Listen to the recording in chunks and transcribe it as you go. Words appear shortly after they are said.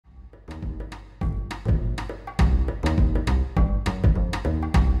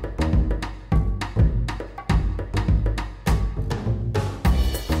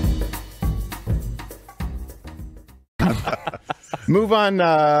Move on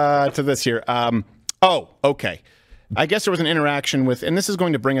to this here. Oh, okay. I guess there was an interaction with, and this is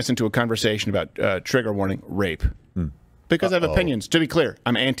going to bring us into a conversation about, trigger warning, rape. Because I have opinions. To be clear,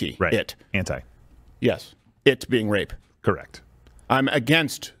 I'm anti it. Anti. Yes. It being rape. Correct. I'm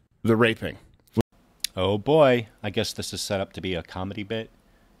against the raping. Oh boy, I guess this is set up to be a comedy bit.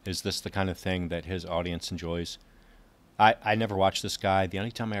 Is this the kind of thing that his audience enjoys? I never watched this guy. The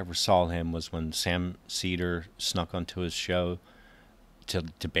only time I ever saw him was when Sam Cedar snuck onto his show to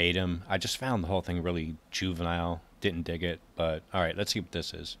debate him. I just found the whole thing really juvenile. Didn't dig it, but all right, let's see what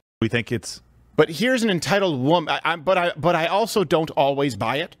this is. We think it's... But here's an entitled woman. But I also don't always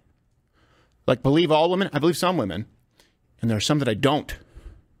buy it. Like, believe all women? I believe some women. And there are some that I don't.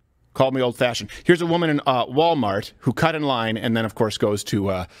 Call me old-fashioned. Here's a woman in Walmart who cut in line and then, of course, goes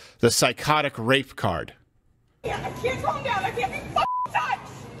to the psychotic rape card. Yeah, the kids calm down. I can't be touched.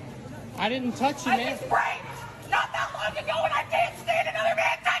 I didn't touch you, I man. was raped not that long ago, and I can't stand another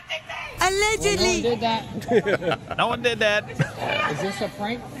man touching me. Allegedly. No one did that. No one did that. Is this a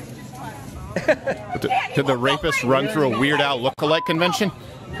prank? Did the rapist run through a Weird Al look-alike convention?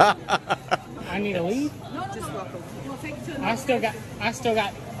 I need to leave. I still got.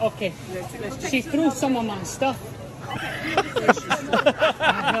 Okay. She threw some of my stuff.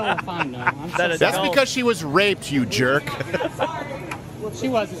 Hell fine, though. That's because she was raped, you jerk. She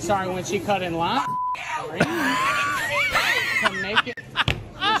wasn't sorry when she cut in line. Come make it.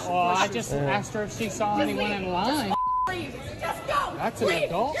 Well, I just asked her if she saw anyone in line. Just go. That's an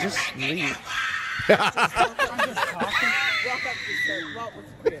adult. Just leave. I'm just talking.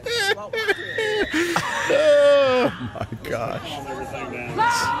 Oh, my gosh.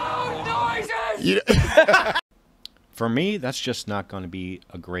 Loud noises! For me, that's just not going to be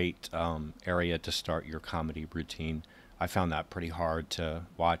a great area to start your comedy routine. I found that pretty hard to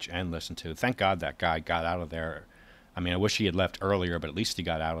watch and listen to. Thank God that guy got out of there. I mean, I wish he had left earlier, but at least he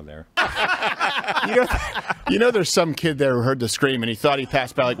got out of there. You know, there's some kid there who heard the scream and he thought he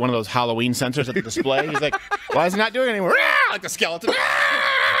passed by like one of those Halloween sensors at the display. He's like, why is he not doing it anymore? Like the skeleton.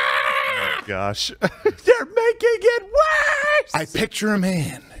 Gosh. You're making it worse. I picture a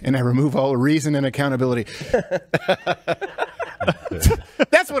man and I remove all reason and accountability.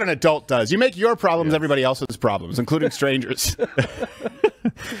 That's what an adult does. You make your problems everybody else's problems, including strangers.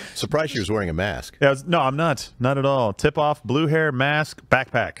 Surprised she was wearing a mask. Yeah, no, I'm not. Not at all. Tip off, blue hair, mask,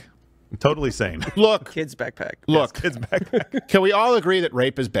 backpack. Totally sane. Look. Kid's backpack. Look. Yes, kid's backpack. Can we all agree that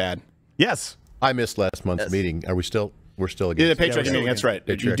rape is bad? Yes. I missed last month's meeting. Are we still? We're still against. Yeah, the patriarchy meeting. That's right.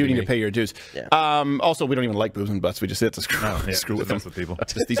 You do need to pay your dues. Yeah. Also, we don't even like boobs and butts. We just hit to screw with them. With people.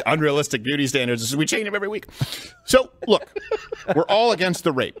 Just these unrealistic beauty standards. We change them every week. So, look, we're all against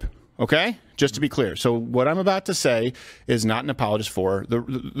the rape. Okay, just to be clear. So what I'm about to say is not an apologist for the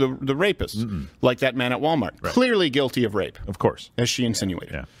rapists, like that man at Walmart, right. Clearly guilty of rape, of course, as she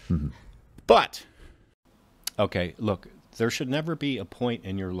insinuated. Yeah. But okay, look, there should never be a point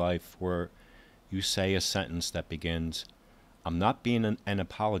in your life where you say a sentence that begins, "I'm not being an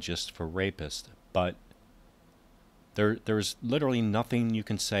apologist for rapists," but there's literally nothing you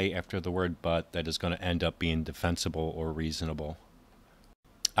can say after the word "but" that is going to end up being defensible or reasonable.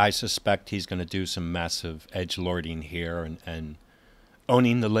 I suspect he's going to do some massive edgelording here and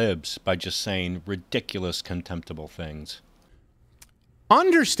owning the libs by just saying ridiculous, contemptible things.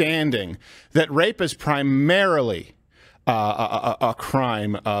 Understanding that rape is primarily a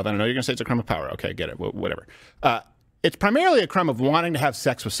crime of, I don't know, you're going to say it's a crime of power. Okay, I get it, whatever. It's primarily a crime of wanting to have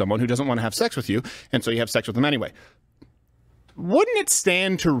sex with someone who doesn't want to have sex with you, and so you have sex with them anyway. Wouldn't it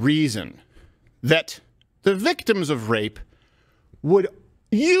stand to reason that the victims of rape would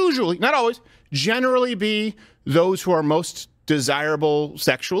usually, not always, generally be those who are most desirable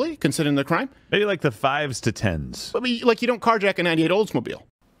sexually, considering the crime? Maybe like the 5s to 10s. I mean, like you don't carjack a 98 Oldsmobile.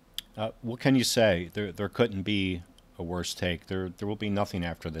 What can you say? There couldn't be a worse take. There will be nothing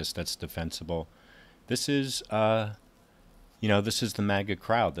after this that's defensible. This is, this is the MAGA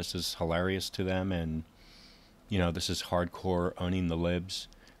crowd. This is hilarious to them, and, this is hardcore owning the libs.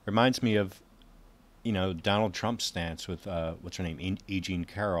 Reminds me of, Donald Trump's stance with, what's her name, E. Jean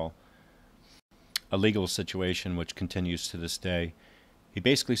Carroll, a legal situation which continues to this day. He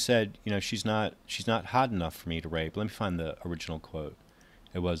basically said, she's not hot enough for me to rape. Let me find the original quote.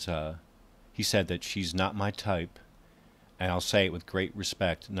 It was, he said that she's not my type, and I'll say it with great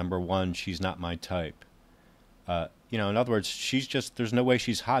respect. Number one, she's not my type. In other words, there's no way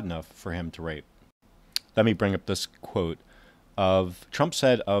she's hot enough for him to rape. Let me bring up this quote. Trump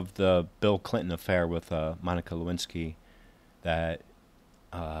said of the Bill Clinton affair with Monica Lewinsky that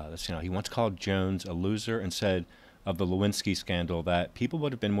he once called Jones a loser and said, of the Lewinsky scandal that people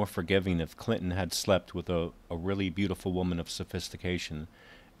would have been more forgiving if Clinton had slept with a really beautiful woman of sophistication.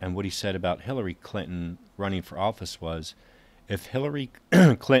 And what he said about Hillary Clinton running for office was, if Hillary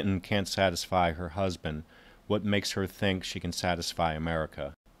Clinton can't satisfy her husband, what makes her think she can satisfy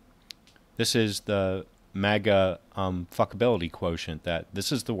America? This is the MAGA fuckability quotient, that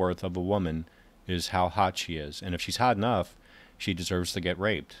this is the worth of a woman, is how hot she is. And if she's hot enough, she deserves to get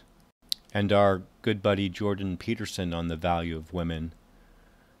raped. And our good buddy Jordan Peterson on the value of women,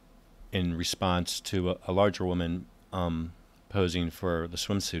 in response to a larger woman posing for the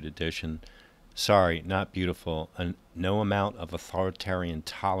swimsuit edition, sorry, not beautiful, and no amount of authoritarian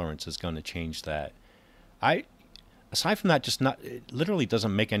tolerance is going to change that. Aside from that, just not, it literally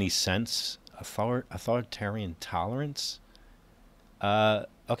doesn't make any sense. Authoritarian tolerance?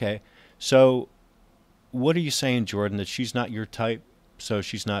 Okay, so what are you saying, Jordan, that she's not your type, so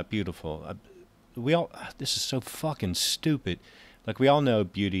she's not beautiful? This is so fucking stupid. Like, we all know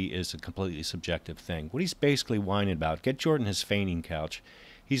beauty is a completely subjective thing. What he's basically whining about, get Jordan his fainting couch.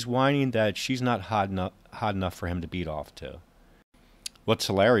 He's whining that she's not hot enough for him to beat off to. What's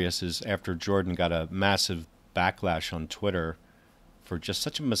hilarious is after Jordan got a massive backlash on Twitter for just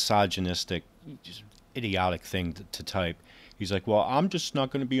such a misogynistic, just idiotic thing to type, he's like, well, I'm just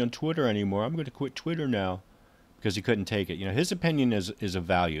not going to be on Twitter anymore. I'm going to quit Twitter now, because he couldn't take it. You know, his opinion is of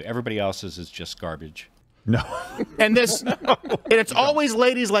value. Everybody else's is just garbage. No. And it's always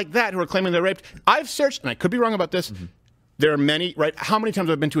ladies like that who are claiming they're raped. I've searched, and I could be wrong about this. There are many, right? How many times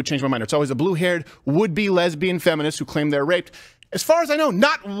have I been to a change my mind? It's always a blue-haired, would-be lesbian feminist who claim they're raped. As far as I know,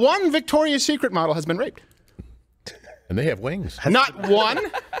 not one Victoria's Secret model has been raped. And they have wings. Not one.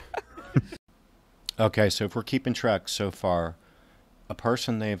 Okay, so if we're keeping track so far, a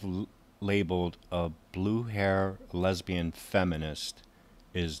person they've labeled a blue-hair lesbian feminist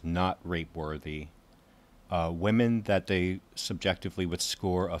is not rape-worthy. Women that they subjectively would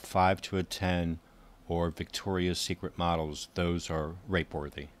score a 5 to a 10 or Victoria's Secret models, those are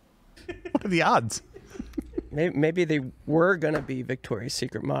rape-worthy. What are the odds? Maybe they were going to be Victoria's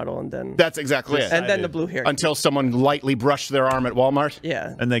Secret model, and then... That's exactly it. And then the blue hair. Until someone lightly brushed their arm at Walmart.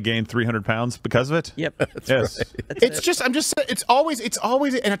 Yeah. And they gained 300 pounds because of it? Yep. Yes. Right. It's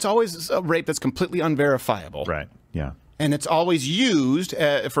always a rape that's completely unverifiable. Right. Yeah. And it's always used,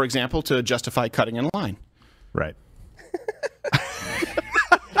 for example, to justify cutting in line. Right.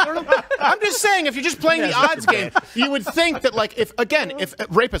 I'm just saying, if you're just playing the odds game, you would think that, like, if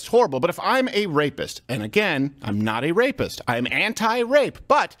rape is horrible, but if I'm a rapist, and again, I'm not a rapist, I'm anti-rape,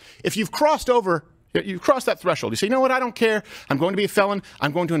 but if you've crossed that threshold, you say, you know what, I don't care, I'm going to be a felon,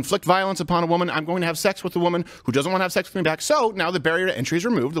 I'm going to inflict violence upon a woman, I'm going to have sex with a woman who doesn't want to have sex with me back, so now the barrier to entry is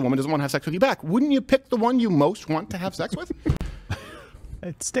removed, the woman doesn't want to have sex with you back. Wouldn't you pick the one you most want to have sex with?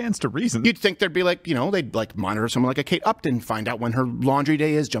 It stands to reason. You'd think there'd be like, they'd like monitor someone like a Kate Upton, find out when her laundry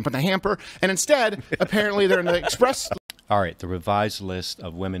day is, jump in the hamper, and instead, apparently they're in the express. All right, the revised list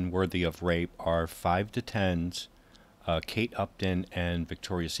of women worthy of rape are 5 to 10s, Kate Upton, and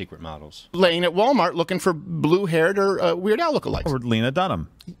Victoria's Secret models. Laying at Walmart looking for blue-haired or Weird Al lookalikes. Or Lena Dunham.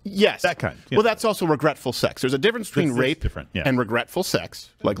 Yes. That kind. Well, that's also regretful sex. There's a difference between rape and regretful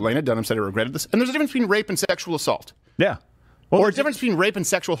sex. Like Lena Dunham said, I regretted this. And there's a difference between rape and sexual assault. Yeah. Or a difference between rape and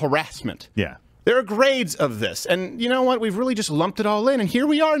sexual harassment. Yeah. There are grades of this. And you know what? We've really just lumped it all in. And here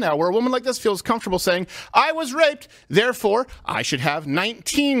we are now, where a woman like this feels comfortable saying, I was raped, therefore I should have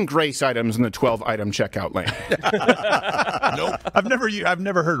 19 grace items in the 12-item checkout lane. Nope. I've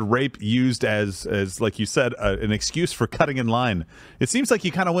never heard rape used as like you said, an excuse for cutting in line. It seems like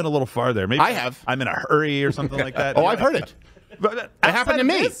you kind of went a little farther. Maybe I have. I'm in a hurry or something like that. Oh, I've heard it. But it happened to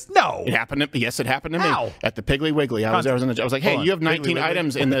me. No. It happened to Yes, it happened to How? me. At the Piggly Wiggly. I was like, hey, you have 19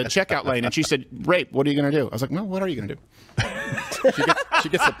 items in the checkout lane. And she said, rape, what are you going to do? I was like, well, what are you going to do? She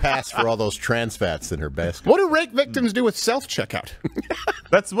gets a pass for all those trans fats in her basket. What do rape victims do with self-checkout?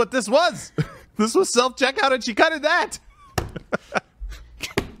 That's what this was. This was self-checkout, and she cut it that.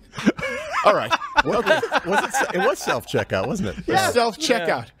 All right. It was self-checkout, wasn't it? Yeah. Self-checkout.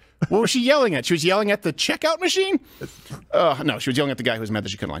 Yeah. What was she yelling at? She was yelling at the checkout machine? No, she was yelling at the guy who was mad that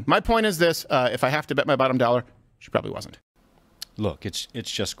she couldn't line. My point is this. If I have to bet my bottom dollar, she probably wasn't. Look, it's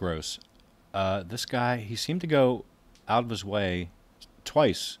just gross. This guy, he seemed to go out of his way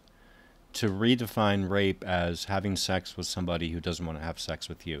twice to redefine rape as having sex with somebody who doesn't want to have sex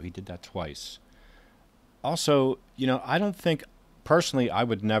with you. He did that twice. Also, I don't think, personally, I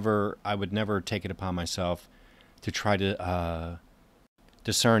would never take it upon myself to try to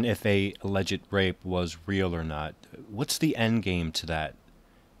discern if a alleged rape was real or not. What's the end game to that?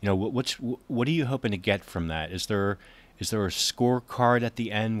 What are you hoping to get from that? Is there a scorecard at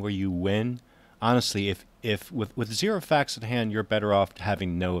the end where you win? Honestly, if with zero facts at hand, you're better off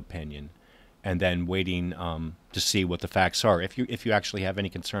having no opinion, and then waiting to see what the facts are. If you actually have any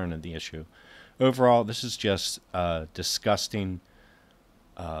concern in the issue, overall, this is just disgusting,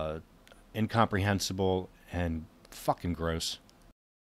 incomprehensible, and fucking gross.